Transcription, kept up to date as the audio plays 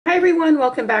Hi everyone,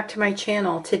 welcome back to my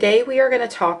channel. Today we are going to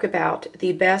talk about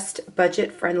the best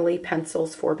budget-friendly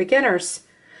pencils for beginners.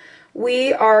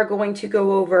 We are going to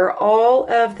go over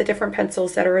all of the different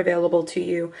pencils that are available to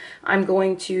you. I'm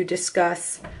going to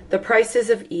discuss the prices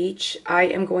of each. I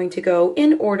am going to go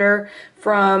in order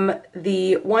from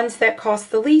the ones that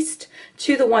cost the least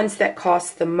to the ones that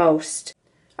cost the most.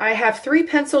 I have 3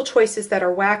 pencil choices that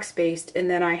are wax-based,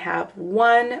 and then I have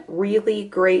one really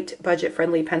great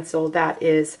budget-friendly pencil that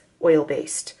is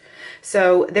oil-based.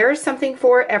 So there's something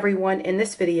for everyone in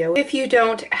this video. If you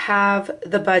don't have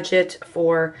the budget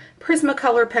for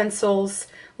Prismacolor pencils,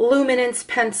 luminance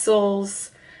pencils,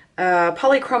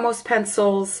 polychromos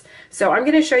pencils, so I'm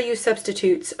going to show you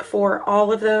substitutes for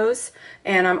all of those,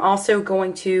 and I'm also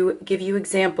going to give you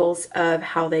examples of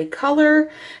how they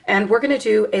color, and we're going to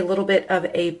do a little bit of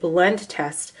a blend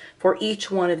test for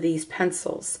each one of these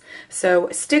pencils. So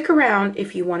stick around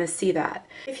if you want to see that.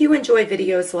 If you enjoy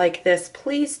videos like this,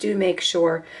 please do make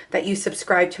sure that you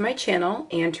subscribe to my channel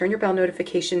and turn your bell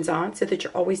notifications on so that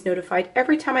you're always notified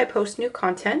every time I post new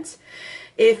content.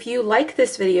 If you like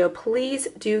this video, please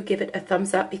do give it a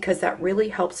thumbs up because that really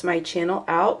helps my channel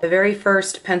out. The very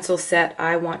first pencil set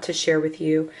I want to share with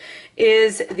you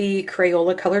is the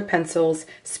Crayola colored pencils,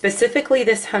 specifically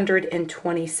this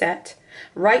 120 set.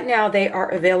 Right now they are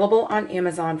available on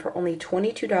Amazon for only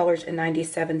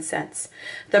 $22.97.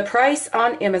 The price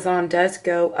on Amazon does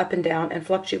go up and down and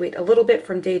fluctuate a little bit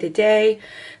from day to day.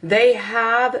 They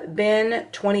have been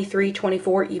 $23,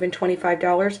 $24, even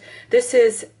 $25. This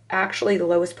is actually the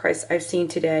lowest price I've seen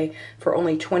today for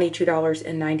only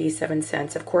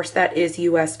 $22.97. Of course, that is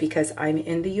US because I'm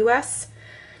in the US.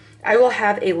 I will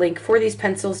have a link for these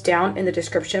pencils down in the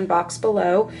description box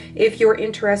below if you're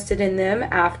interested in them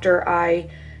after I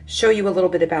show you a little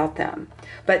bit about them.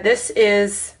 But this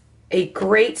is a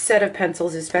great set of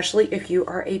pencils, especially if you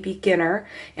are a beginner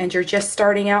and you're just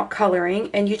starting out coloring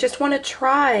and you just want to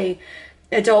try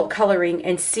adult coloring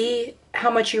and see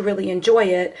how much you really enjoy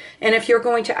it and if you're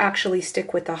going to actually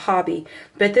stick with the hobby.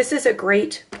 But this is a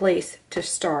great place to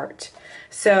start.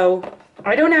 So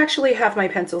I don't actually have my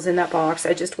pencils in that box.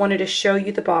 I just wanted to show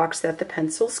you the box that the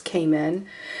pencils came in.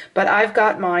 But I've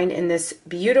got mine in this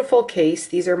beautiful case.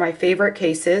 These are my favorite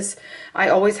cases. I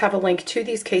always have a link to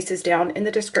these cases down in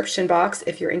the description box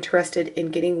if you're interested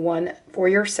in getting one for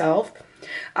yourself.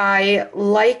 I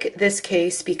like this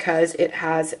case because it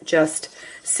has just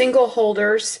single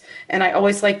holders, and I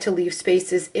always like to leave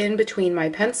spaces in between my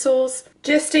pencils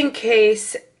just in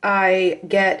case I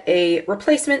get a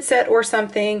replacement set or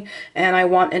something and I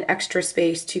want an extra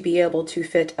space to be able to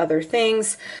fit other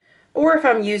things. Or if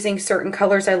I'm using certain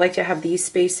colors, I like to have these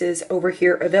spaces over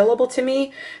here available to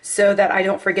me so that I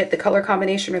don't forget the color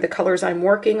combination or the colors I'm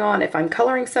working on if I'm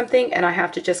coloring something and I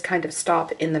have to just kind of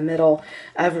stop in the middle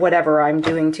of whatever I'm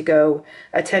doing to go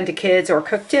attend to kids or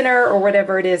cook dinner or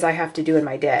whatever it is I have to do in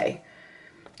my day.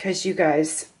 Because you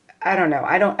guys, I don't know,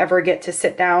 I don't ever get to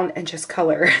sit down and just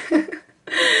color.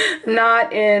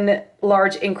 Not in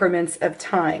large increments of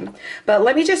time. But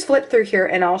let me just flip through here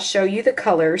and I'll show you the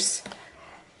colors.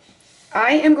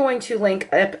 I am going to link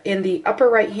up in the upper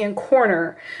right hand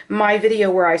corner my video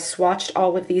where I swatched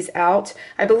all of these out.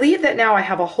 I believe that now I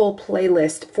have a whole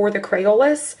playlist for the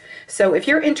Crayolas. So if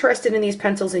you're interested in these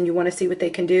pencils and you want to see what they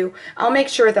can do, I'll make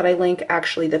sure that I link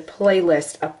actually the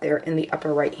playlist up there in the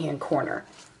upper right hand corner.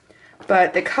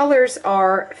 But the colors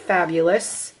are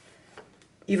fabulous.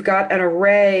 You've got an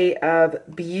array of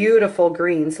beautiful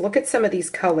greens. Look at some of these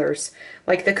colors.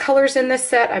 Like the colors in this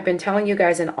set, I've been telling you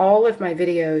guys in all of my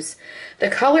videos, the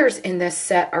colors in this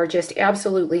set are just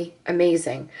absolutely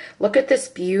amazing. Look at this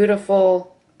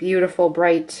beautiful, beautiful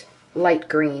bright light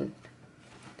green.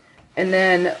 And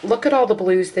then look at all the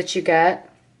blues that you get.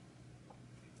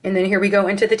 And then here we go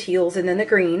into the teals and then the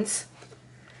greens.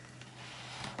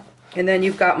 And then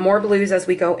you've got more blues as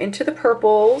we go into the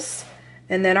purples.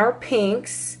 And then our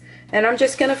pinks, and I'm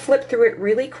just going to flip through it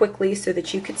really quickly so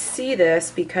that you could see this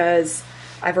because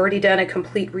I've already done a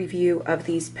complete review of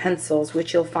these pencils,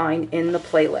 which you'll find in the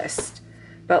playlist.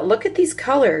 But look at these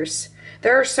colors.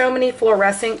 There are so many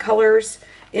fluorescent colors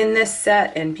in this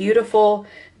set and beautiful,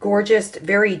 gorgeous,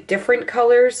 very different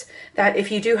colors that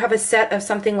if you do have a set of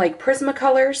something like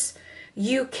Prismacolors,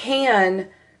 you can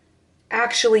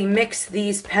actually mix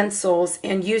these pencils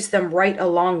and use them right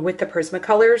along with the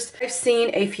Prismacolors. I've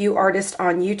seen a few artists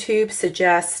on YouTube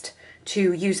suggest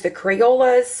to use the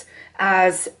Crayolas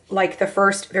as like the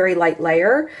first very light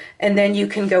layer, and then you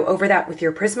can go over that with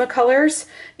your Prismacolors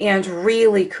and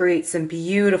really create some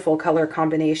beautiful color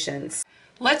combinations.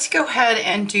 Let's go ahead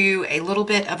and do a little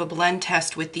bit of a blend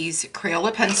test with these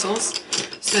Crayola pencils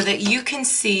so that you can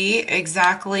see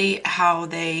exactly how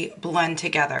they blend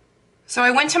together. So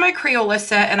I went to my Crayola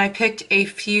set and I picked a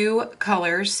few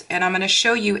colors, and I'm going to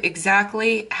show you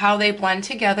exactly how they blend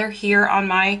together here on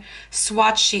my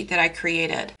swatch sheet that I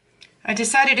created. I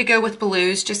decided to go with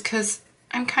blues just because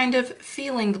I'm kind of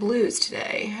feeling the blues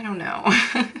today. I don't know.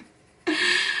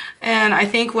 And I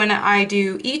think when I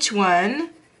do each one,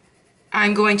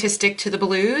 I'm going to stick to the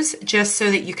blues just so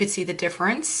that you could see the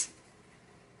difference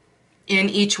in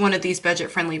each one of these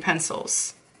budget-friendly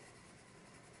pencils.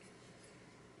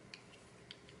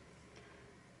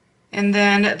 And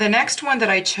then the next one that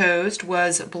I chose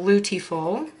was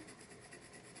Bluetiful.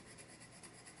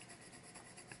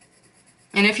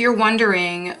 And if you're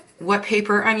wondering what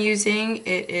paper I'm using,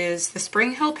 it is the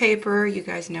Spring Hill paper. You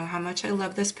guys know how much I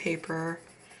love this paper.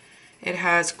 It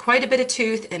has quite a bit of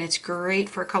tooth and it's great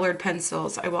for colored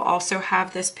pencils. I will also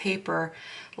have this paper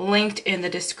linked in the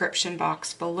description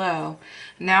box below.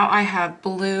 Now I have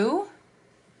blue,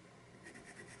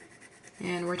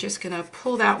 and we're just going to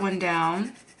pull that one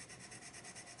down.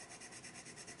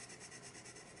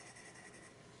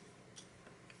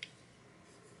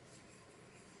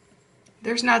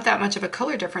 There's not that much of a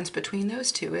color difference between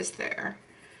those two, is there?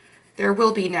 There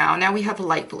will be now. Now we have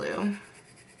light blue.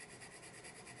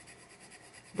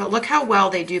 But look how well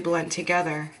they do blend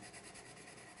together.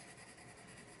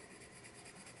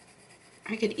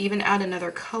 I could even add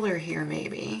another color here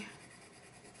maybe.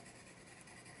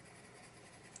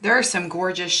 There are some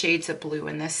gorgeous shades of blue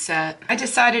in this set. I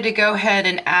decided to go ahead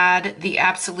and add the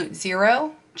Absolute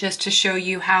Zero just to show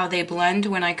you how they blend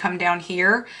when I come down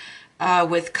here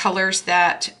with colors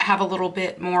that have a little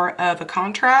bit more of a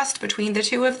contrast between the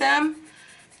two of them.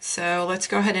 So let's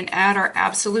go ahead and add our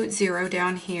Absolute Zero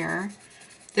down here.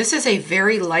 This is a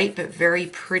very light but very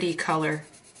pretty color.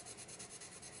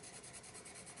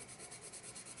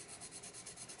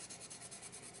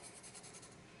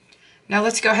 Now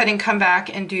let's go ahead and come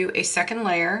back and do a second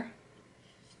layer.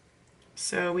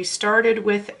 So we started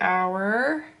with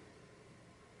our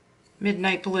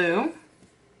Midnight Blue.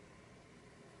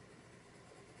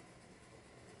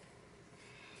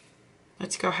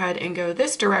 Let's go ahead and go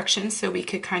this direction so we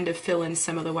could kind of fill in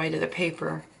some of the white of the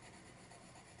paper.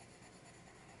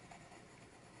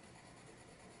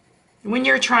 When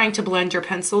you're trying to blend your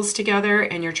pencils together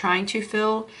and you're trying to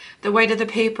fill the white of the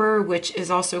paper, which is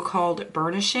also called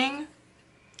burnishing,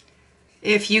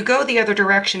 if you go the other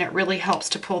direction, it really helps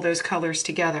to pull those colors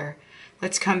together.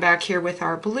 Let's come back here with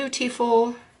our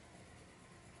Bluetiful,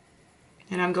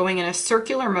 and I'm going in a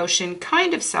circular motion,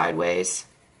 kind of sideways.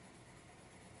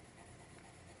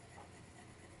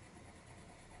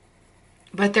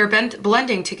 But they're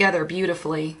blending together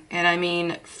beautifully, and I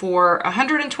mean, for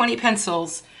 120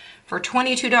 pencils, for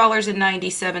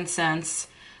 $22.97,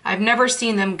 I've never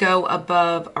seen them go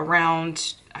above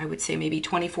around, I would say maybe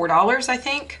 $24, I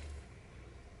think.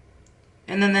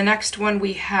 And then the next one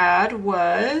we had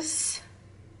was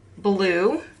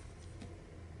blue.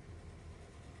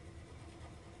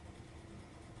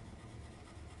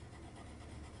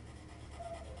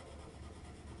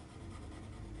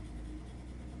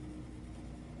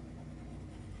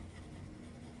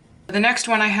 The next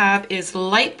one I have is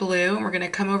light blue, and we're going to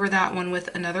come over that one with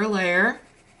another layer.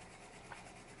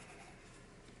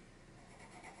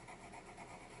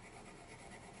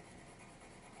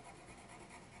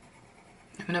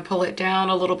 I'm going to pull it down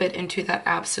a little bit into that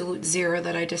Absolute Zero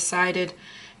that I decided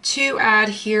to add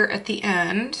here at the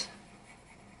end.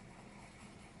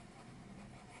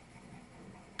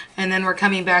 And then we're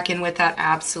coming back in with that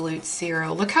Absolute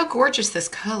Zero. Look how gorgeous this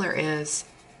color is.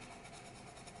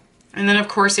 And then of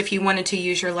course, if you wanted to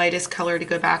use your lightest color to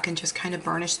go back and just kind of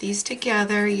burnish these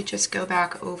together, you just go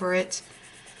back over it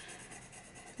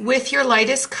with your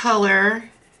lightest color.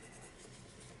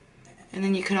 And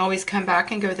then you can always come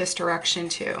back and go this direction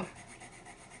too.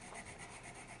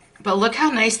 But look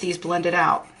how nice these blended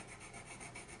out.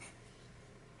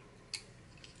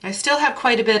 I still have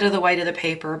quite a bit of the white of the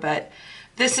paper, but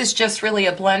this is just really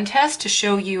a blend test to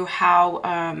show you how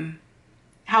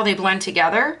they blend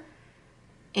together,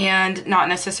 and not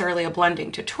necessarily a blending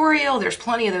tutorial. There's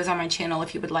plenty of those on my channel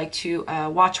if you would like to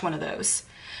watch one of those.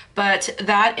 But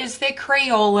that is the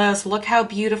Crayolas. Look how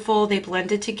beautiful they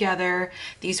blended together.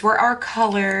 These were our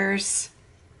colors.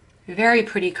 Very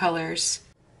pretty colors.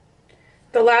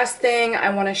 The last thing I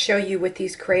want to show you with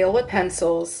these Crayola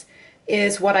pencils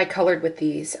is what I colored with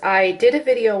these. I did a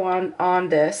video on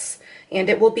this, and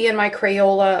it will be in my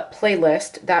Crayola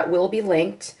playlist that will be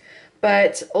linked.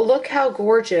 But look how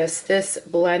gorgeous this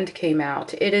blend came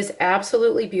out. It is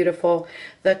absolutely beautiful.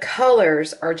 The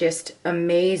colors are just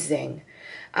amazing.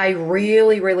 I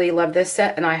really, really love this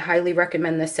set, and I highly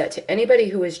recommend this set to anybody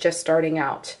who is just starting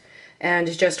out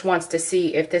and just wants to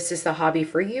see if this is the hobby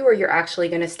for you or you're actually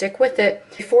going to stick with it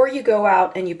before you go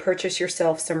out and you purchase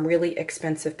yourself some really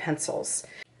expensive pencils.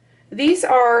 These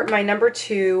are my number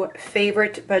 2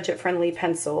 favorite budget-friendly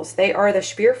pencils. They are the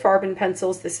Speer Farben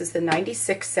pencils. This is the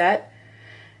 96 set.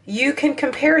 You can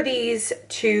compare these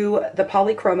to the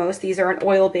Polychromos. These are an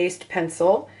oil-based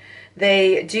pencil.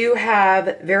 They do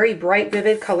have very bright,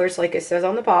 vivid colors like it says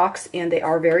on the box, and they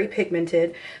are very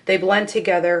pigmented. They blend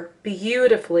together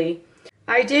beautifully.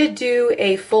 I did do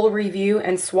a full review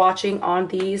and swatching on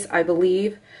these, I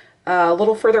believe, a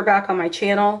little further back on my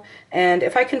channel, and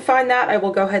if I can find that, I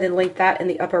will go ahead and link that in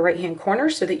the upper right hand corner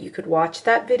so that you could watch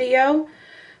that video.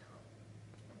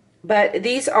 But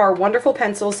these are wonderful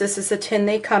pencils. This is the tin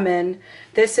they come in.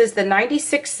 This is the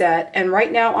 96 set, and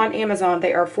right now on Amazon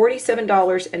they are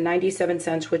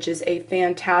 $47.97, which is a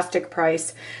fantastic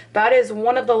price. That is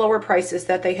one of the lower prices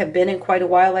that they have been in quite a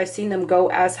while. I've seen them go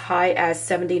as high as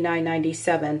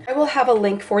 $79.97. I will have a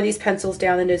link for these pencils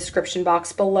down in the description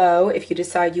box below if you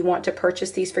decide you want to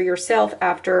purchase these for yourself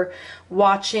after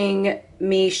watching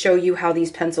me show you how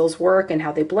these pencils work and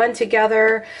how they blend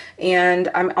together. And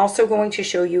I'm also going to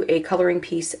show you a coloring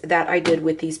piece that I did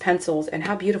with these pencils and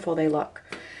how beautiful they look.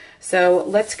 So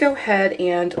let's go ahead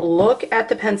and look at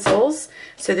the pencils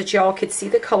so that y'all could see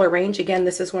the color range. Again,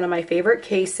 this is one of my favorite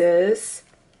cases.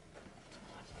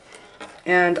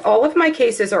 And all of my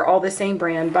cases are all the same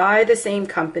brand by the same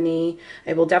company.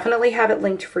 I will definitely have it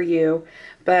linked for you.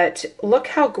 But look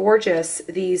how gorgeous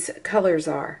these colors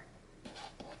are.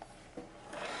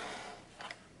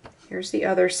 Here's the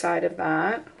other side of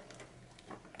that.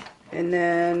 And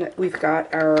then we've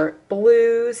got our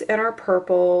blues and our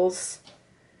purples.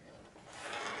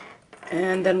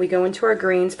 And then we go into our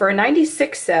greens. For a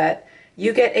 96 set,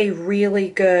 you get a really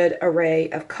good array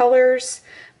of colors.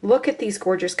 Look at these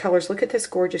gorgeous colors. Look at this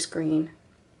gorgeous green.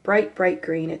 Bright, bright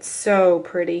green. It's so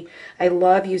pretty. I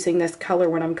love using this color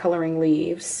when I'm coloring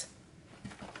leaves.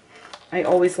 I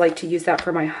always like to use that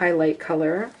for my highlight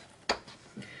color.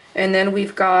 And then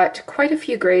we've got quite a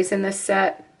few grays in this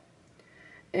set.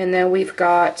 And then we've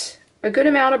got a good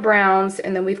amount of browns,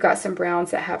 and then we've got some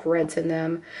browns that have reds in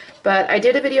them. But I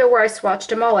did a video where I swatched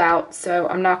them all out, so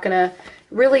I'm not going to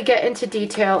really get into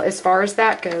detail as far as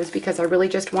that goes because I really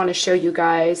just want to show you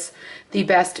guys the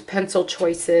best pencil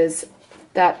choices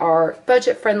that are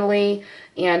budget friendly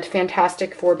and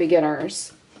fantastic for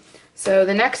beginners. So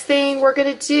the next thing we're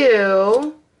going to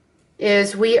do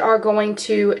is we are going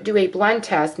to do a blend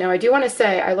test. Now I do want to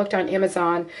say I looked on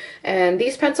Amazon and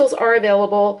these pencils are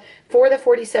available for the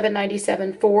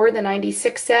 $47.97 for the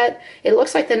 96 set. It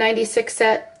looks like the 96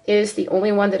 set is the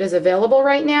only one that is available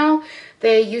right now.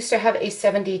 They used to have a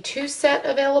 72 set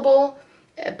available,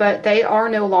 but they are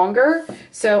no longer.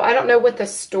 So I don't know what the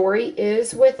story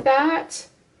is with that.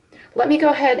 Let me go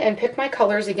ahead and pick my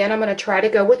colors. Again, I'm going to try to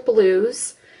go with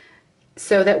blues,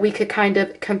 so that we could kind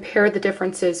of compare the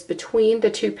differences between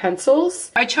the two pencils.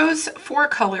 I chose 4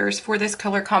 colors for this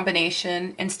color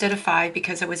combination instead of 5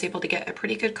 because I was able to get a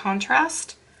pretty good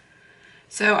contrast.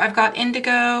 So I've got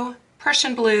indigo,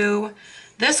 Prussian blue.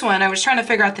 This one, I was trying to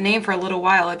figure out the name for a little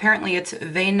while. Apparently it's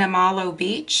Vainamalo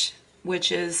Beach,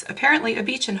 which is apparently a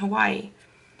beach in Hawaii.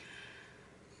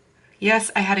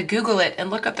 Yes, I had to Google it and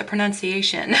look up the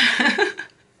pronunciation.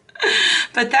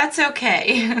 But that's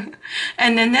okay.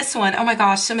 And then this one, oh my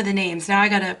gosh, some of the names. Now I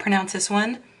gotta pronounce this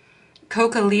one.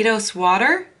 Cocalitos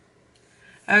Water.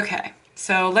 Okay,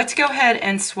 so let's go ahead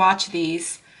and swatch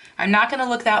these. I'm not gonna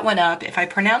look that one up. If I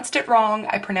pronounced it wrong,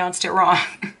 I pronounced it wrong.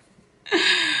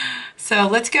 So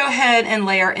let's go ahead and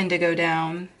lay our indigo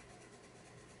down.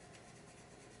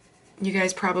 You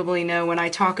guys probably know when I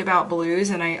talk about blues,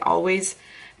 and I always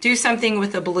do something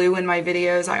with the blue in my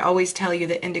videos, I always tell you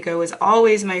that indigo is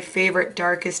always my favorite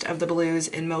darkest of the blues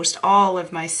in most all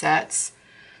of my sets.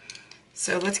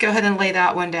 So let's go ahead and lay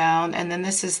that one down, and then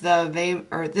this is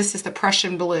the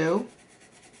Prussian blue.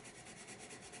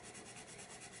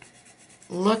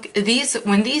 Look,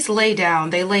 when these lay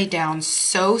down, they lay down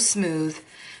so smooth.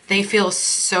 They feel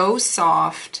so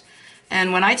soft.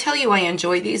 And when I tell you I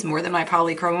enjoy these more than my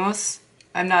Polychromos,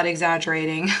 I'm not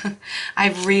exaggerating. I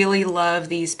really love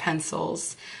these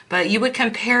pencils. But you would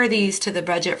compare these to the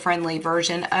budget-friendly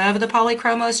version of the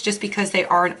Polychromos just because they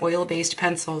are an oil-based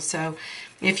pencil. So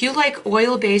if you like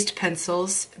oil-based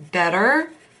pencils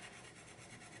better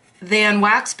than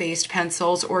wax-based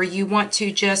pencils, or you want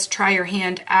to just try your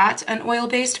hand at an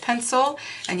oil-based pencil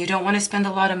and you don't want to spend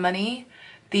a lot of money,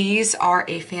 These are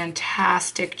a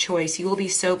fantastic choice. You will be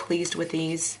so pleased with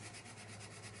these.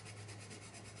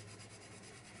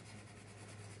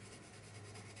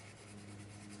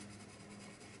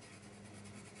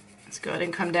 Let's go ahead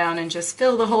and come down and just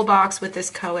fill the whole box with this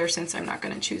color since I'm not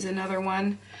going to choose another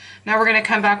one. Now we're going to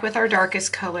come back with our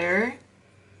darkest color,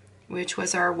 which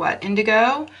was our what?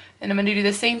 Indigo. And I'm going to do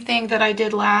the same thing that I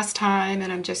did last time,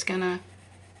 and I'm just going to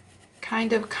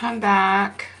kind of come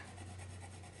back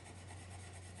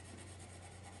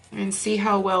and see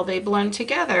how well they blend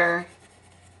together.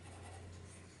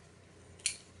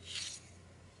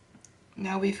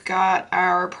 Now we've got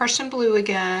our Prussian blue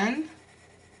again.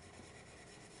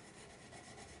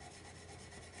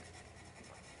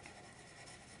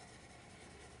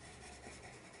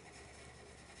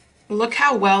 Look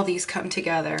how well these come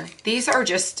together. These are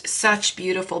just such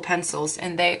beautiful pencils,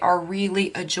 and they are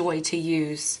really a joy to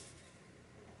use.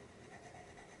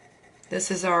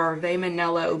 This is our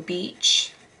Veymanello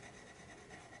Beach.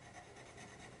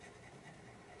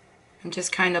 I'm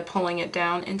just kind of pulling it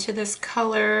down into this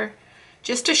color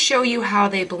just to show you how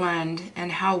they blend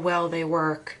and how well they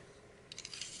work.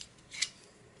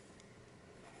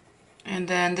 And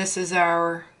then this is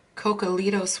our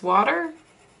Cocolitos Water.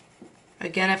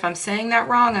 Again, if I'm saying that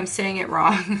wrong, I'm saying it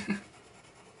wrong.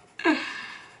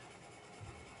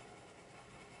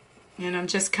 And I'm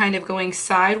just kind of going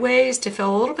sideways to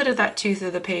fill a little bit of that tooth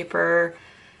of the paper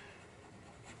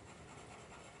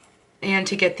and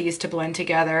to get these to blend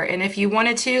together. And if you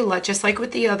wanted to, just like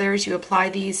with the others, you apply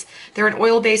these. They're an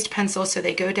oil-based pencil, so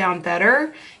they go down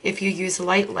better if you use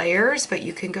light layers, but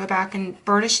you can go back and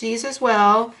burnish these as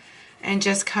well and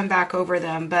just come back over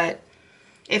them. But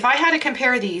if I had to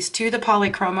compare these to the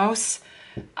Polychromos,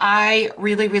 I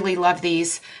really, really love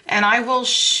these. And I will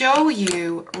show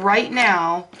you right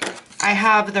now, I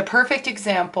have the perfect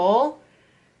example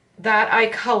that I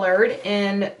colored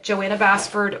in Joanna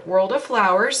Basford World of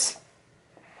Flowers.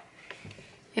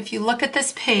 If you look at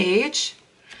this page,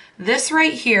 this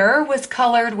right here was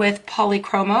colored with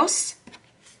Polychromos.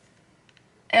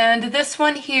 And this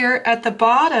one here at the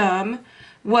bottom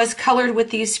was colored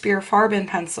with these Spear Farben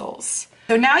pencils.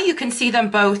 So now you can see them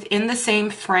both in the same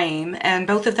frame and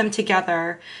both of them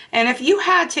together. And if you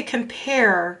had to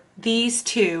compare these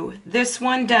two, this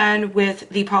one done with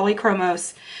the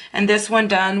Polychromos and this one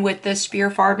done with the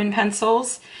Spear Farben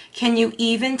pencils, can you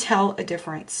even tell a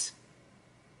difference?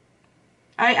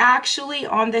 I actually,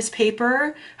 on this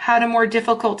paper, had a more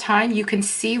difficult time. You can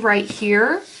see right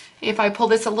here, if I pull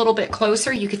this a little bit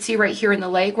closer, you can see right here in the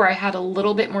leg where I had a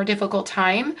little bit more difficult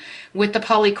time with the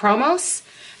Polychromos.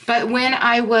 But when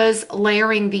I was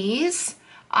layering these,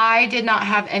 I did not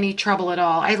have any trouble at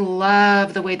all. I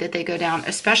love the way that they go down,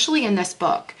 especially in this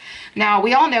book. Now,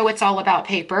 we all know it's all about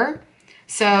paper.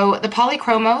 So the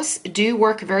Polychromos do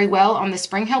work very well on the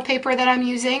Spring Hill paper that I'm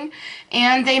using,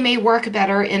 and they may work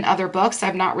better in other books.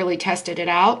 I've not really tested it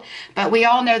out, but we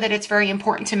all know that it's very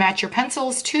important to match your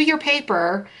pencils to your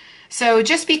paper. So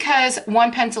just because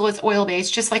one pencil is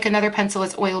oil-based, just like another pencil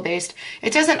is oil-based,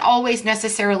 it doesn't always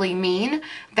necessarily mean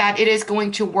that it is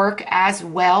going to work as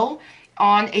well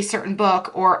on a certain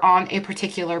book or on a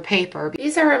particular paper.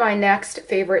 These are my next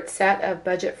favorite set of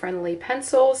budget-friendly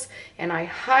pencils, and I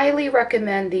highly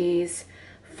recommend these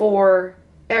for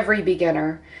every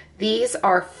beginner. These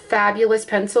are fabulous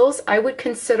pencils. I would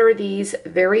consider these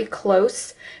very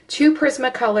close to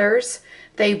Prismacolors.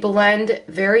 They blend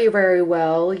very, very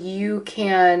well. You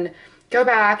can go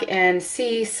back and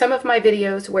see some of my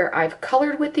videos where I've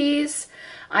colored with these.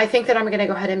 I think that I'm going to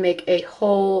go ahead and make a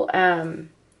whole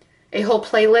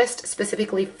playlist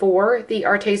specifically for the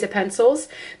Arteza pencils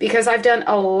because I've done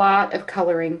a lot of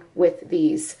coloring with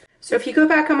these. So if you go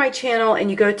back on my channel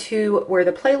and you go to where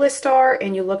the playlists are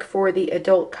and you look for the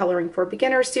Adult Coloring for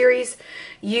Beginners series,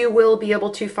 you will be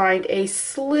able to find a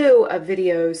slew of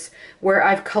videos where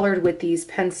I've colored with these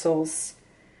pencils.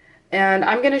 And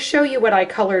I'm going to show you what I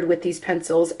colored with these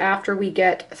pencils after we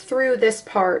get through this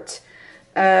part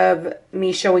of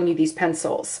me showing you these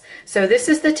pencils. So this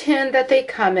is the tin that they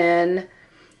come in,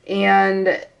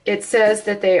 and it says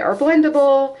that they are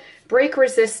blendable, break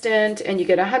resistant, and you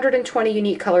get 120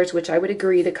 unique colors, which I would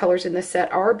agree. The colors in this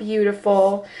set are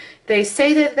beautiful. They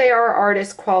say that they are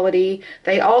artist quality.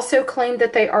 They also claim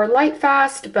that they are light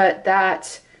fast, but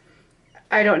that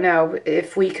I don't know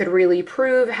if we could really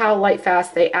prove how light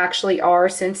fast they actually are,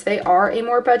 since they are a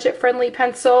more budget friendly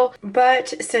pencil.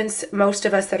 But since most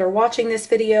of us that are watching this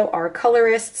video are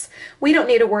colorists, we don't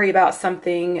need to worry about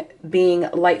something being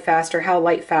light fast or how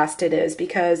light fast it is,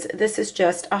 because this is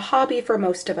just a hobby for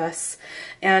most of us.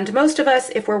 And most of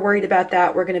us, if we're worried about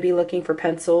that, we're going to be looking for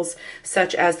pencils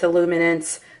such as the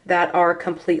Luminance, that are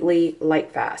completely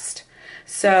light fast.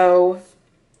 So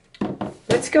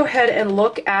let's go ahead and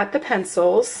look at the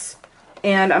pencils,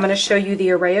 and I'm going to show you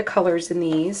the array of colors in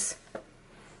these.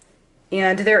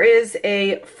 And there is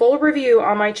a full review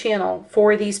on my channel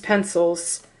for these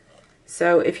pencils.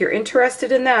 So if you're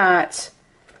interested in that,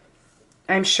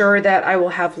 I'm sure that I will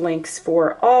have links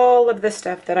for all of the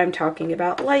stuff that I'm talking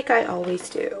about, like I always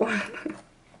do.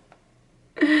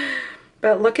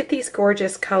 But look at these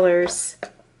gorgeous colors.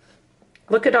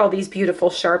 Look at all these beautiful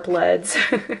sharp leads.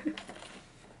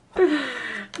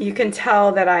 You can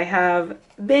tell that I have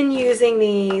been using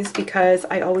these because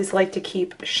I always like to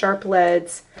keep sharp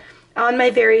leads on my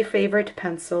very favorite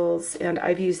pencils, and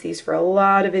I've used these for a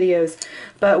lot of videos.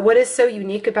 But what is so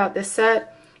unique about this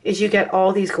set is you get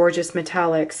all these gorgeous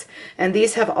metallics, and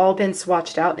these have all been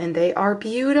swatched out and they are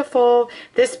beautiful.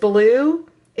 This blue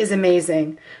is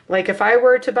amazing. Like if I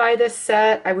were to buy this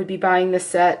set, I would be buying this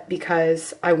set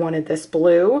because I wanted this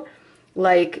blue.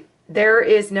 Like there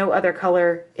is no other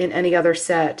color in any other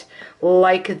set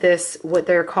like this, what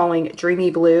they're calling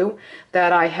Dreamy Blue,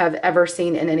 that I have ever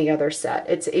seen in any other set.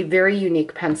 It's a very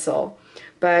unique pencil,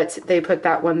 but they put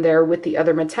that one there with the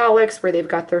other metallics where they've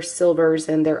got their silvers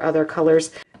and their other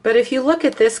colors. But if you look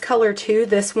at this color too,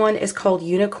 this one is called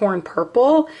Unicorn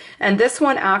Purple, and this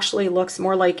one actually looks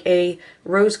more like a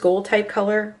rose gold type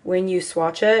color when you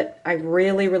swatch it. I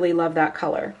really, really love that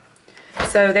color.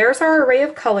 So there's our array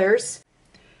of colors.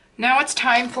 Now it's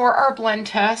time for our blend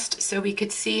test so we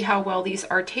could see how well these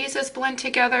Artezas blend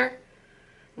together.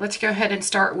 Let's go ahead and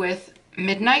start with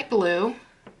Midnight Blue.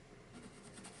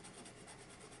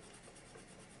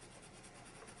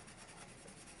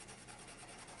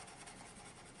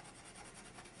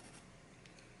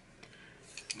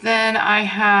 Then I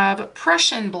have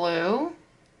Prussian Blue.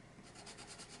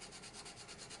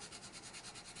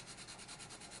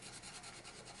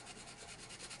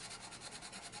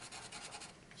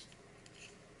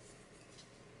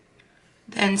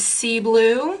 Then Sea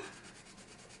Blue.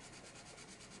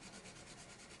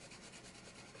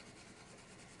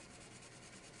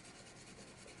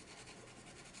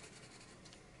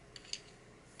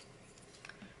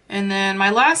 And then my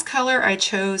last color, I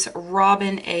chose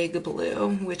Robin Egg Blue,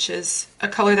 which is a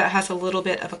color that has a little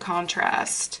bit of a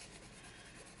contrast.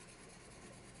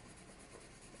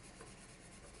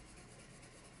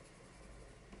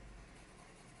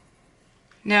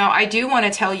 Now, I do want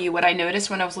to tell you what I noticed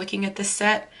when I was looking at this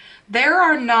set. There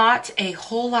are not a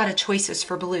whole lot of choices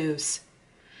for blues.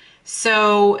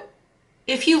 So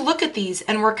if you look at these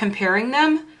and we're comparing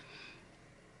them,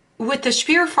 with the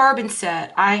Spier Farben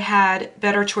set, I had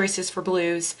better choices for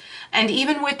blues. And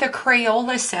even with the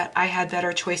Crayola set, I had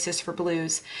better choices for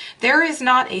blues. There is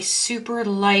not a super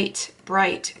light,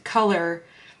 bright color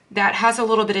that has a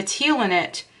little bit of teal in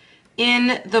it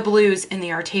in the blues in the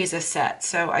Arteza set.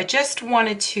 So I just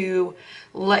wanted to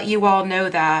let you all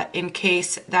know that in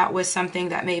case that was something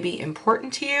that may be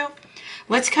important to you.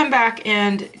 Let's come back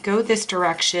and go this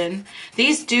direction.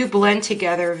 These do blend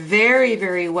together very,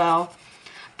 very well.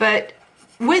 But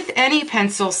with any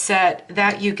pencil set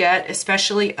that you get,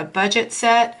 especially a budget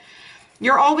set,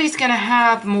 you're always going to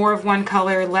have more of one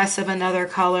color, less of another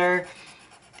color,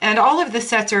 and all of the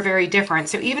sets are very different.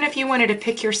 So even if you wanted to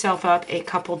pick yourself up a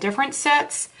couple different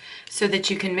sets so that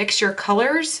you can mix your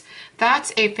colors,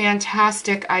 that's a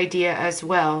fantastic idea as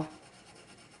well.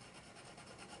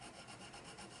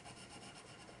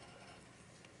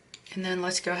 And then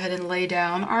let's go ahead and lay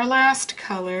down our last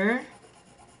color.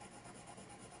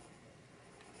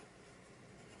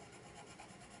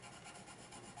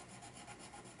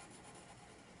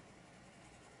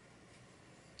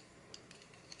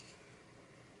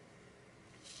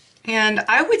 And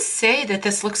I would say that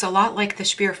this looks a lot like the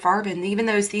Spier Farben, even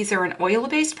though these are an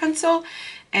oil-based pencil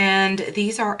and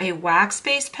these are a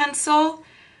wax-based pencil.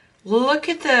 Look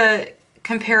at the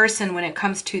comparison when it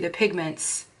comes to the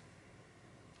pigments.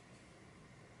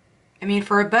 I mean,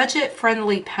 for a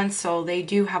budget-friendly pencil, they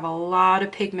do have a lot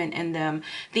of pigment in them.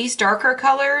 These darker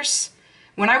colors,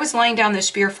 when I was laying down the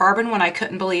Spier Farben one, I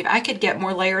couldn't believe I could get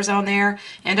more layers on there.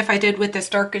 And if I did with this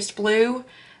darkest blue,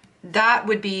 that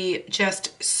would be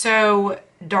just so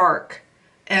dark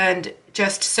and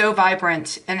just so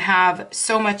vibrant and have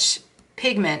so much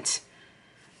pigment.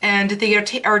 And the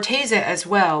Arteza as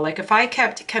well. Like if I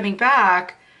kept coming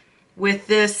back with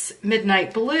this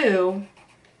Midnight Blue,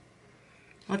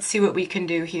 let's see what we can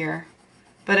do here.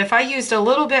 But if I used a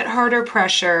little bit harder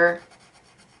pressure,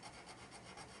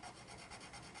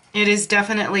 it is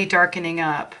definitely darkening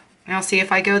up. Now see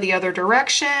if I go the other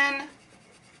direction,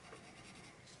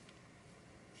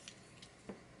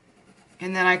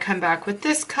 and then I come back with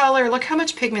this color. Look how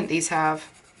much pigment these have.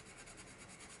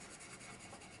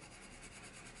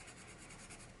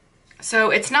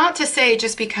 So it's not to say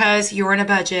just because you're in a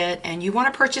budget and you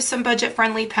want to purchase some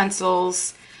budget-friendly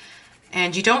pencils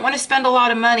and you don't want to spend a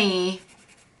lot of money,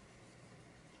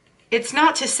 it's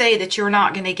not to say that you're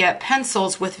not going to get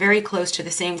pencils with very close to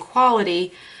the same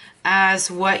quality as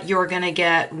what you're going to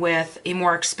get with a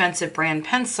more expensive brand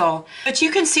pencil. But you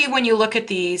can see when you look at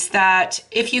these that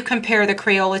if you compare the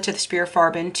Crayola to the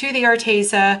Spearfarben to the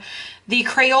Arteza, the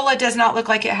Crayola does not look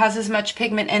like it has as much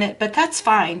pigment in it, but that's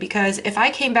fine, because if I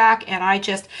came back and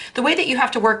the way that you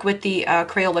have to work with the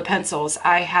Crayola pencils,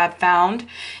 I have found,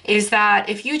 is that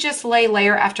if you just lay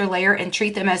layer after layer and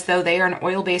treat them as though they are an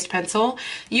oil-based pencil,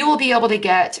 you will be able to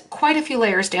get quite a few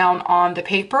layers down on the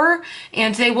paper,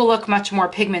 and they will look much more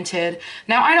pigmented.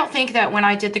 Now, I don't think that when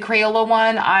I did the Crayola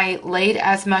one, I laid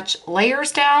as much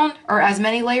layers down, or as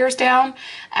many layers down,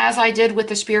 as I did with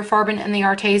the Spearfarben and the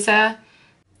Arteza.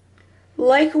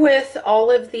 Like with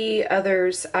all of the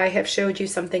others, I have showed you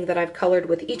something that I've colored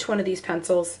with each one of these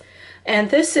pencils. And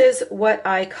this is what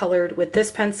I colored with this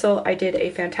pencil. I did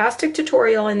a fantastic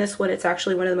tutorial in this one. It's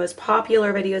actually one of the most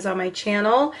popular videos on my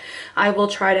channel. I will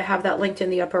try to have that linked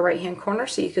in the upper right hand corner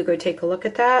so you could go take a look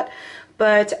at that.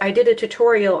 But I did a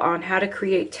tutorial on how to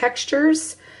create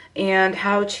textures and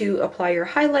how to apply your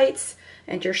highlights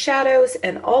and your shadows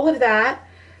and all of that.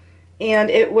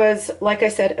 And it was, like I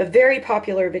said, a very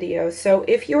popular video. So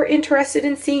if you're interested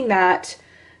in seeing that,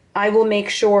 I will make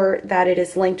sure that it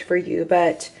is linked for you.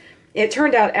 But it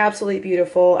turned out absolutely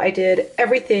beautiful. I did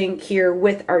everything here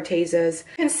with Artezas.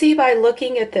 You can see by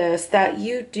looking at this that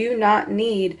you do not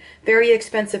need very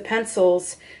expensive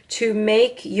pencils to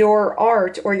make your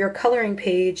art or your coloring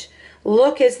page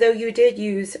look as though you did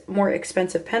use more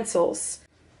expensive pencils.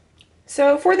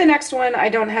 So for the next one, I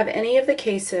don't have any of the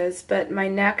cases, but my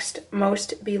next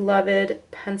most beloved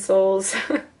pencils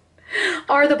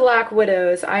are the Black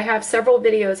Widows. I have several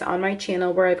videos on my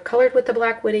channel where I've colored with the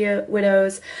Black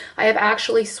Widows. I have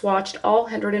actually swatched all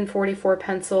 144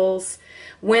 pencils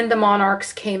when the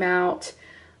Monarchs came out.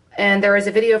 And there is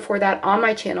a video for that on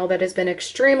my channel that has been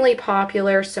extremely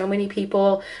popular. So many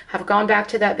people have gone back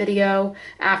to that video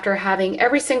after having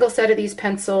every single set of these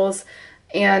pencils.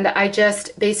 And I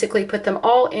just basically put them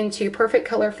all into perfect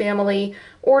color family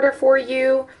order for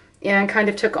you and kind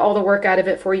of took all the work out of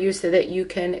it for you so that you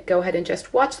can go ahead and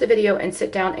just watch the video and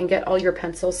sit down and get all your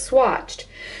pencils swatched.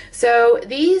 So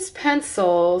these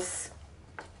pencils,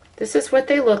 this is what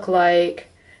they look like.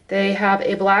 They have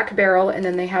a black barrel and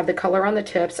then they have the color on the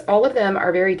tips. All of them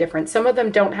are very different. Some of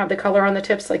them don't have the color on the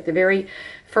tips like the very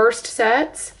first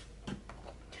sets.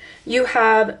 You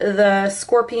have the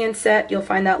Scorpion set. You'll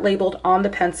find that labeled on the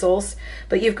pencils.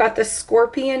 But you've got the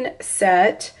Scorpion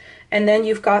set, and then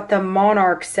you've got the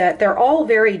Monarch set. They're all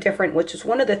very different, which is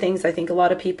one of the things I think a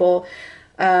lot of people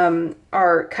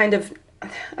are kind of,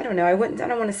 I don't know, I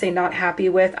don't want to say not happy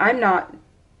with. I'm not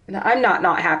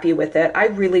happy with it. I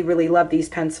really, really love these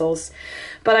pencils.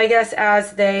 But I guess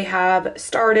as they have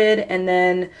started and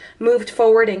then moved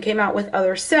forward and came out with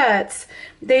other sets,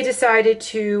 they decided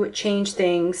to change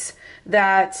things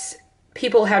that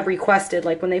people had requested.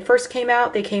 Like when they first came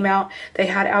out, they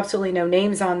had absolutely no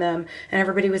names on them. And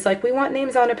everybody was like, we want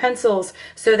names on the pencils.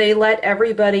 So they let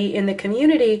everybody in the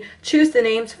community choose the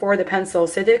names for the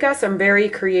pencils. So they've got some very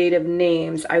creative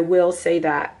names, I will say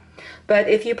that. But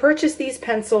if you purchase these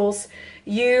pencils,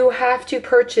 you have to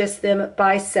purchase them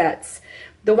by sets.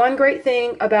 The one great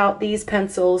thing about these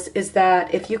pencils is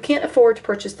that if you can't afford to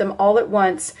purchase them all at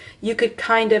once, you could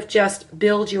kind of just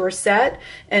build your set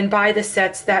and buy the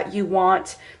sets that you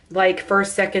want, like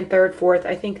first, second, third, fourth.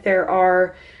 I think there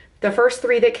are, the first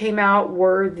three that came out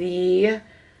were the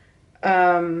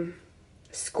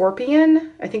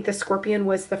Scorpion. I think the Scorpion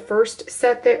was the first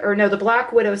set that, or no, the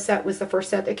Black Widow set was the first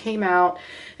set that came out.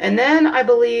 And then I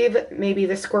believe maybe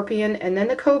the Scorpion and then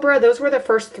the Cobra. Those were the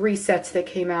first three sets that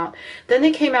came out. Then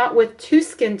they came out with 2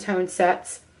 skin tone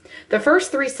sets. The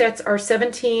first 3 sets are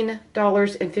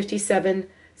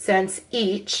 $17.57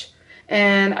 each.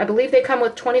 And I believe they come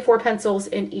with 24 pencils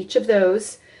in each of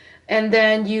those. And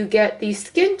then you get the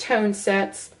skin tone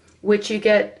sets, which you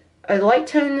get a light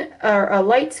tone or a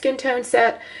light skin tone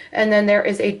set, and then there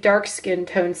is a dark skin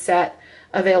tone set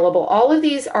available. All of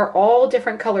these are all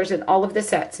different colors in all of the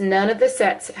sets. None of the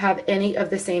sets have any of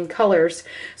the same colors.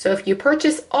 So if you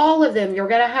purchase all of them, you're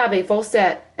going to have a full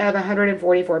set of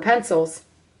 144 pencils.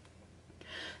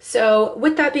 So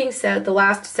with that being said, the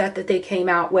last set that they came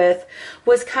out with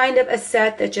was kind of a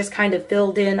set that just kind of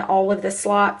filled in all of the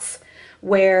slots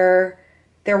where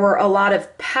there were a lot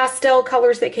of pastel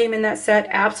colors that came in that set.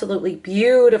 Absolutely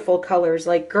beautiful colors,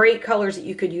 like great colors that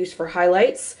you could use for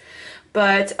highlights.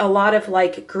 but a lot of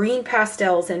like green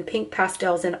pastels and pink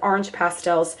pastels and orange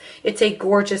pastels. It's a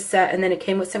gorgeous set, and then it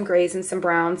came with some grays and some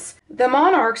browns. The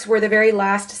Monarchs were the very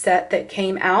last set that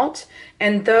came out,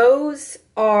 and those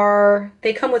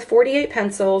they come with 48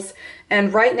 pencils,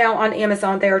 and right now on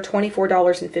Amazon they are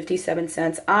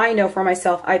 $24.57. I know for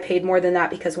myself I paid more than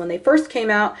that because when they first came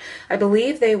out, I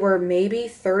believe they were maybe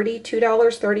 $32,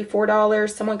 $34.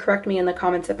 Someone correct me in the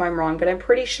comments if I'm wrong, but I'm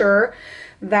pretty sure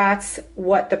that's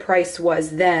what the price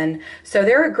was then. So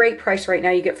they're a great price right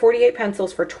now. You get 48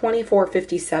 pencils for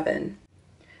 $24.57.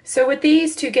 So with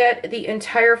these, to get the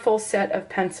entire full set of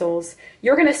pencils,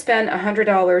 you're going to spend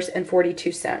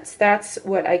 $100.42. That's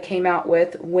what I came out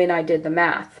with when I did the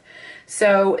math.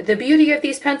 So the beauty of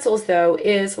these pencils, though,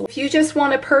 is if you just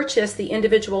want to purchase the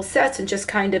individual sets and just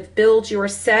kind of build your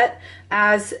set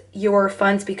as your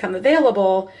funds become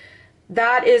available,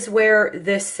 that is where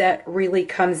this set really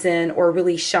comes in or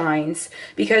really shines.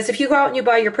 Because if you go out and you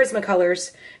buy your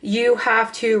Prismacolors, you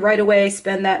have to right away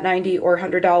spend that $90 or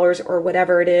 $100 or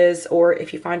whatever it is. Or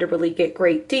if you find a really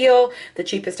great deal, the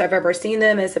cheapest I've ever seen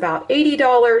them is about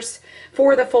 $80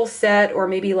 for the full set, or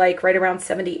maybe like right around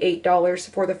 $78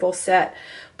 for the full set.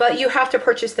 But you have to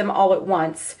purchase them all at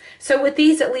once. So with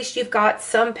these, at least you've got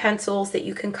some pencils that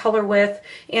you can color with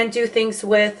and do things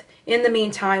with in the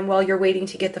meantime while you're waiting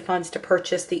to get the funds to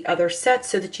purchase the other sets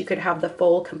so that you could have the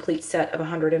full complete set of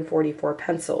 144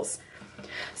 pencils.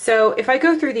 So if I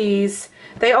go through these,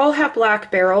 they all have black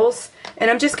barrels,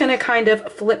 and I'm just going to kind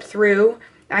of flip through.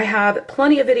 I have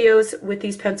plenty of videos with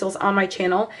these pencils on my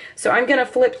channel, so I'm going to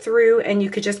flip through and you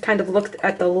could just kind of look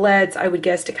at the leads, I would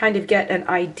guess, to kind of get an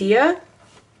idea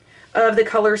of the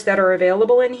colors that are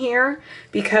available in here,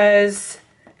 because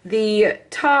the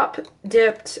top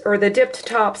dipped, or the dipped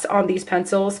tops on these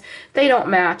pencils, they don't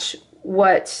match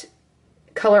what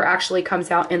color actually comes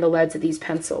out in the leads of these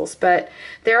pencils. But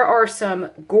there are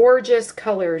some gorgeous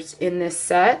colors in this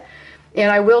set. And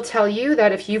I will tell you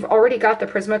that if you've already got the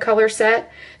Prismacolor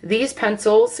set, these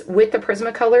pencils with the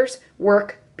Prismacolors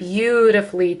work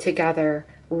beautifully together.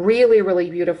 Really,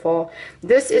 really beautiful.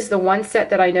 This is the one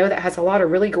set that I know that has a lot of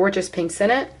really gorgeous pinks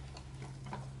in it.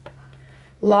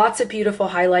 Lots of beautiful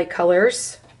highlight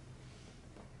colors.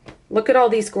 Look at all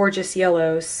these gorgeous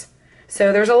yellows.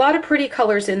 So there's a lot of pretty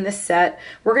colors in this set.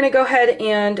 We're going to go ahead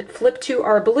and flip to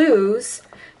our blues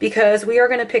because we are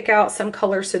going to pick out some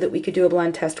colors so that we could do a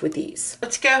blend test with these.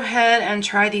 Let's go ahead and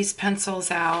try these pencils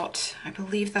out. I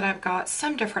believe that I've got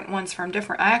some different ones from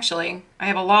different, actually, I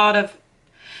have a lot of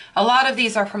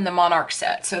these are from the Monarch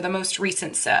set, so the most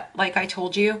recent set. Like I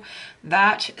told you,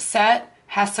 that set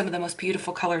has some of the most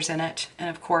beautiful colors in it. And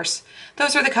of course,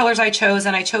 those are the colors I chose,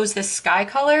 and I chose this sky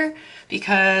color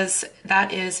because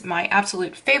that is my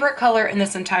absolute favorite color in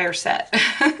this entire set.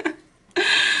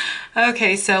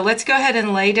 Okay, so let's go ahead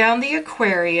and lay down the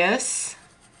Aquarius.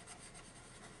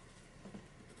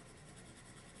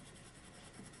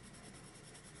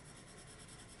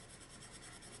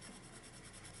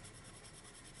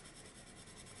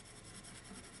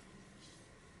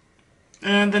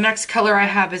 And the next color I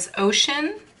have is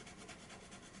Ocean.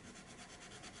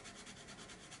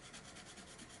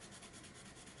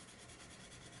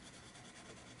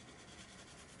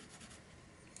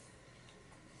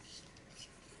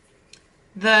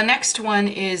 The next one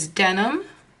is Denim.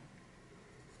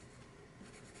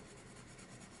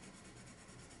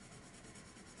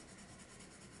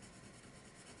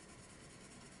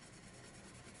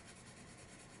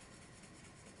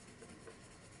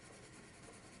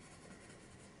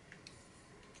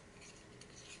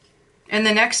 And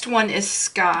the next one is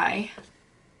Sky.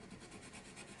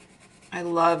 I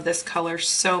love this color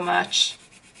so much.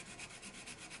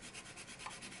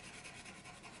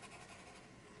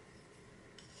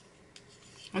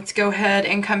 Let's go ahead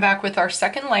and come back with our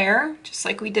second layer, just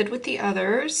like we did with the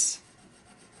others.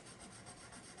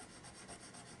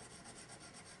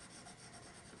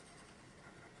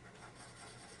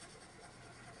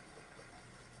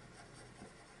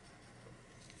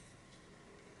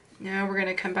 Now we're going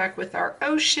to come back with our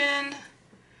Ocean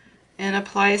and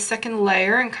apply a second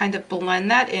layer and kind of blend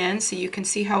that in so you can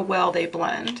see how well they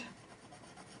blend.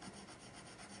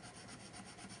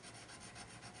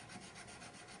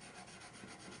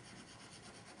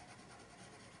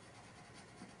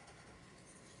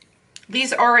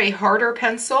 These are a harder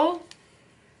pencil,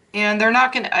 and they're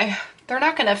not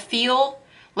gonna feel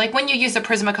like when you use a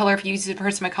Prismacolor. If you used a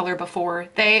Prismacolor before,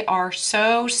 they are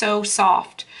so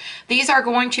soft. These are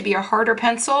going to be a harder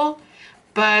pencil,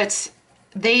 but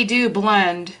they do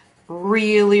blend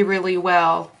really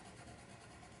well.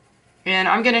 And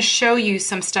I'm going to show you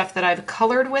some stuff that I've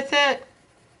colored with it,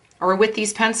 or with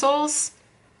these pencils.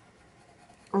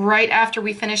 right after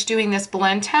we finished doing this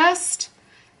blend test.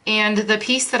 And the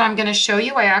piece that I'm going to show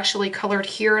you, I actually colored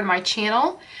here in my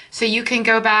channel. So you can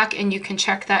go back and you can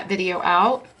check that video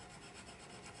out.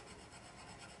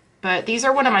 But these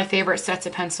are one of my favorite sets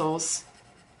of pencils.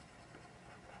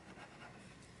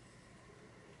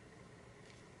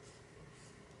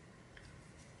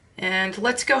 And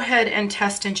let's go ahead and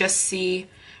test and just see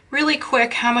really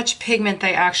quick how much pigment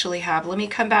they actually have. Let me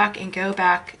come back and go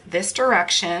back this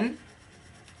direction.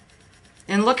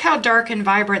 And look how dark and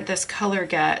vibrant this color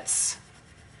gets.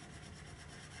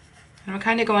 And I'm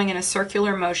kind of going in a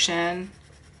circular motion.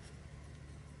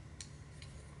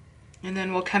 And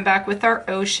then we'll come back with our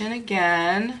ocean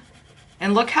again.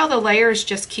 And look how the layers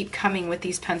just keep coming with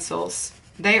these pencils.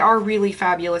 They are really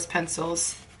fabulous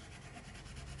pencils.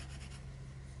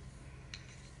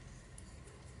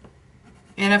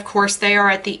 And of course they are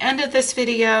at the end of this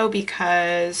video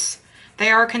because they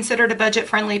are considered a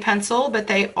budget-friendly pencil, but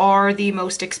they are the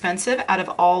most expensive out of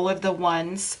all of the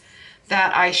ones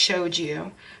that I showed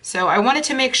you. So I wanted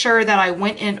to make sure that I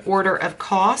went in order of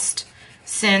cost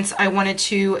since I wanted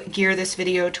to gear this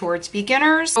video towards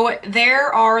beginners. So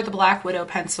there are the Black Widow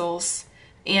pencils,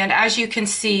 and as you can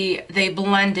see, they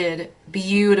blended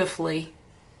beautifully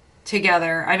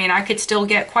together. I mean, I could still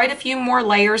get quite a few more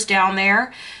layers down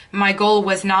there. My goal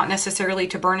was not necessarily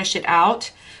to burnish it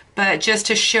out, but just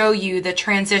to show you the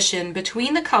transition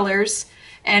between the colors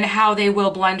and how they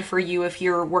will blend for you if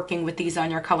you're working with these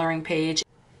on your coloring page.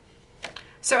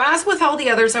 So as with all the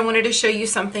others, I wanted to show you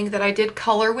something that I did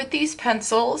color with these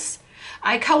pencils.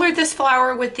 I colored this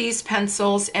flower with these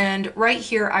pencils, and right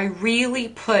here I really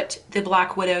put the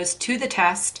Black Widows to the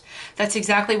test. That's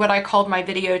exactly what I called my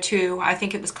video too. I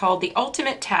think it was called The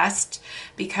Ultimate Test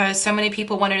because so many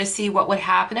people wanted to see what would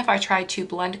happen if I tried to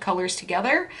blend colors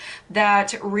together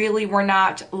that really were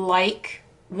not like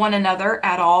one another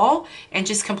at all and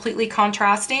just completely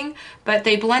contrasting, but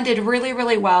they blended really,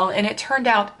 really well, and it turned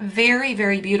out very,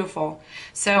 very beautiful.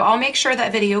 So I'll make sure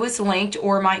that video is linked,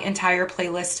 or my entire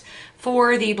playlist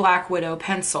for the Black Widow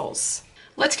pencils.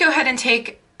 Let's go ahead and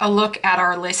take a look at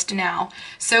our list now.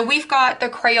 So we've got the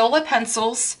Crayola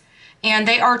pencils, and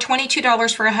they are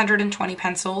 $22 for 120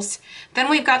 pencils. Then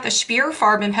we've got the Speer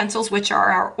Farben pencils, which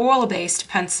are our oil-based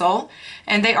pencil,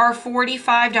 and they are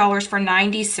 $45 for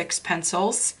 96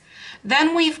 pencils.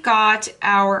 Then we've got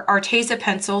our Arteza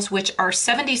pencils, which are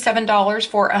 $77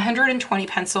 for 120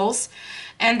 pencils.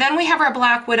 And then we have our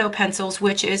Black Widow pencils,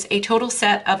 which is a total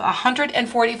set of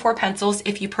 144 pencils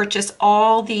if you purchase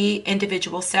all the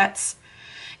individual sets.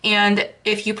 And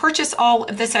if you purchase all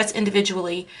of the sets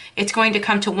individually, it's going to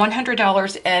come to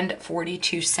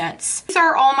 $100.42. These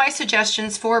are all my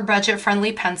suggestions for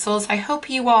budget-friendly pencils. I hope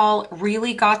you all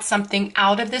really got something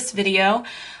out of this video.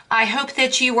 I hope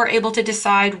that you were able to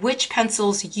decide which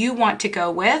pencils you want to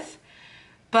go with.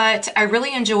 But I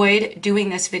really enjoyed doing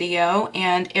this video,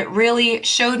 and it really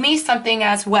showed me something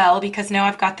as well, because now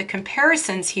I've got the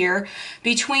comparisons here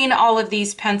between all of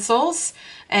these pencils,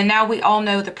 and now we all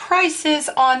know the prices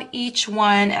on each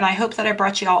one, and I hope that I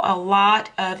brought you all a lot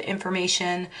of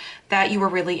information that you were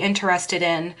really interested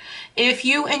in. If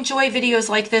you enjoy videos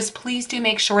like this, please do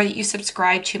make sure that you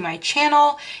subscribe to my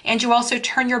channel, and you also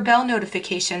turn your bell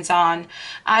notifications on.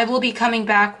 I will be coming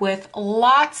back with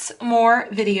lots more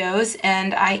videos,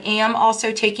 and I am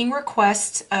also taking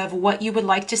requests of what you would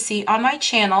like to see on my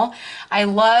channel. I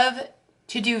love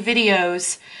to do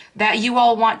videos that you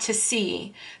all want to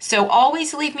see. So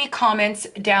always leave me comments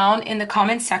down in the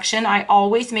comment section. I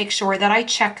always make sure that I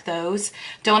check those.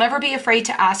 Don't ever be afraid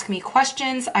to ask me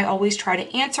questions. I always try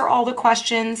to answer all the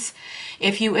questions.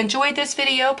 If you enjoyed this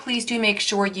video, please do make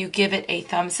sure you give it a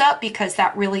thumbs up, because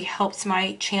that really helps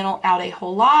my channel out a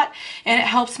whole lot, and it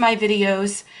helps my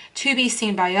videos to be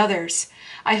seen by others.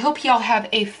 I hope y'all have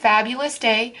a fabulous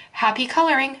day. Happy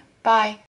coloring. Bye.